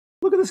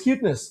look at this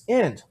cuteness.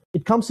 And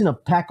it comes in a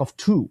pack of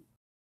 2.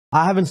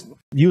 I haven't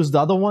used the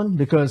other one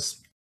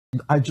because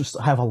I just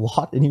have a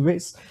lot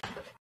anyways.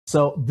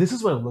 So this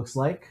is what it looks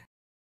like.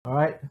 All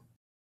right.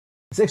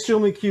 It's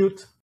extremely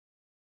cute.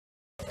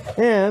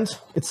 And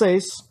it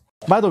says,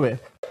 by the way,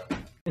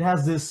 it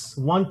has this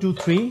 1, 2,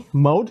 3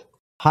 mode,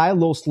 high,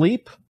 low,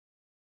 sleep.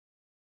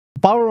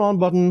 Power on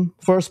button,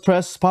 first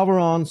press, power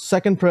on,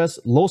 second press,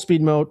 low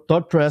speed mode,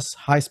 third press,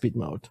 high speed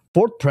mode.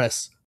 Fourth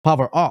press,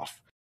 power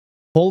off.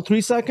 Hold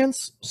 3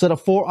 seconds, set a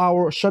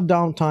 4-hour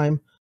shutdown time,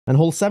 and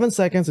hold 7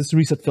 seconds, it's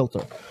reset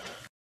filter.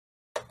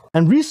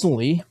 And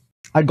recently,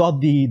 I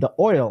got the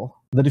oil,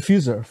 the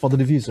diffuser for the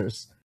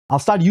diffusers. I'll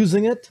start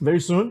using it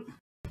very soon.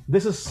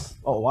 This is,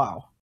 oh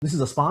wow, this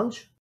is a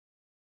sponge,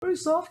 very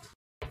soft,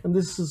 and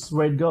this is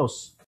where it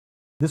goes.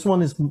 This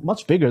one is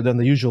much bigger than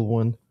the usual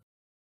one.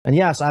 And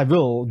yes, I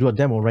will do a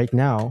demo right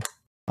now.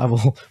 I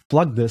will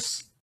plug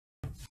this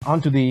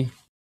onto the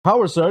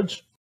power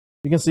surge.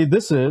 You can see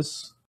this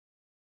is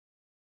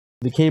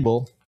the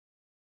cable,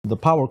 the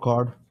power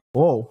cord.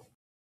 Whoa,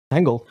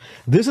 tangled.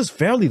 This is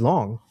fairly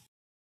long.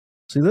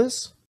 See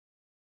this?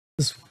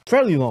 It's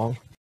fairly long.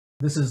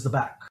 This is the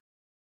back.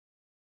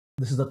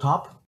 This is the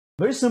top.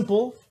 Very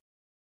simple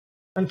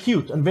and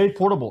cute and very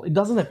portable. It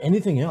doesn't have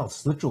anything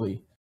else,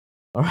 literally.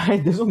 All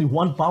right, there's only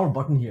one power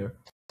button here,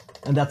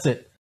 and that's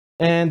it.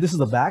 And this is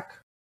the back.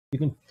 You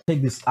can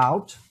take this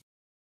out,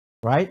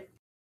 right?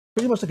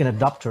 Pretty much like an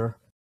adapter.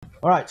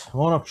 All right,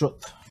 moment of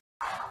truth.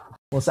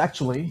 Let's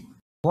actually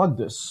plug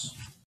this.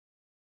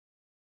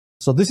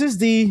 So this is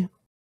the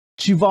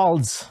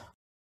CHIVALZ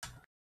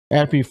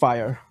air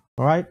purifier,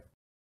 all right?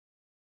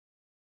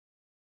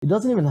 It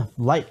doesn't even have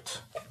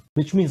light,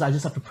 which means I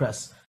just have to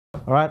press.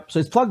 All right, so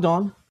it's plugged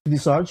on to the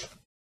surge.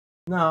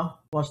 Now,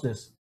 watch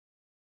this.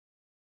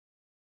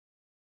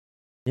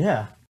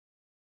 Yeah.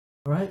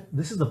 All right,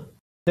 this is the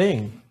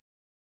thing.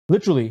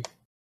 Literally,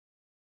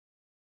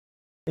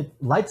 it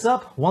lights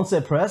up once I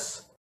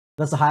press.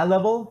 That's the high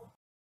level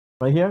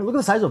right here. Look at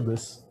the size of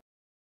this.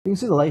 You can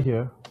see the light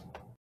here.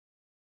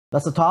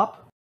 That's the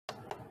top,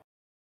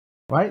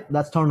 right?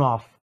 That's turned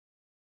off.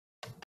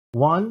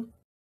 1,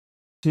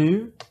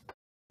 2,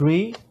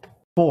 3,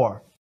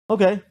 4.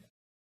 Okay,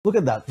 look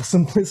at that, the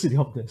simplicity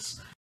of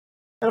this.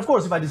 And of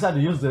course, if I decide to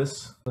use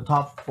this, the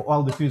top for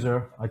oil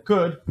diffuser, I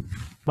could.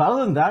 But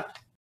other than that,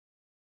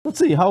 let's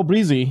see how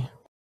breezy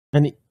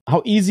and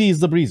how easy is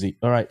the breezy.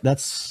 All right,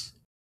 that's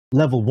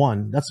level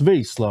 1. That's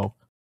very slow.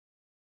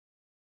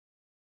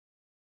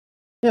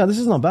 Yeah, this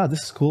is not bad.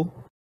 This is cool.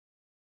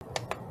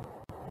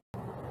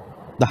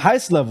 The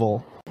highest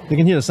level, you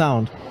can hear the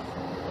sound.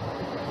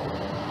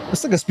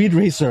 It's like a speed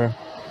racer.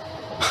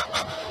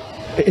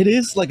 It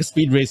is like a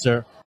speed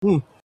racer.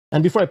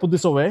 And before I put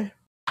this away,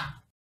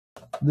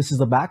 this is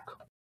the back.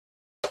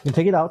 You can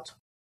take it out.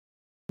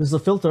 This is a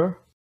filter.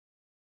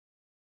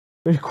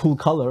 Very cool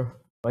color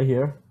right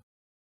here,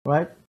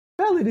 right?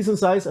 Fairly decent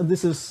size, and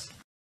this is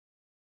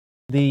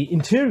the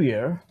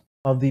interior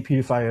of the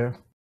purifier,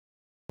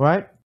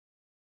 right?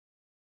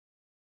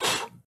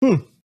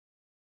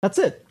 That's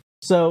it.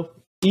 So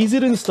easy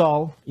to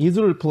install, easy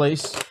to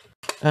replace,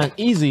 and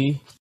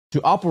easy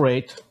to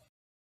operate,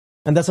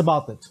 and that's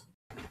about it.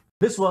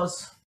 This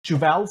was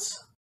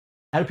CHIVALZ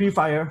air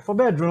purifier for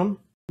bedroom,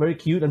 very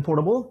cute and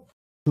portable,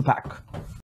 2-pack.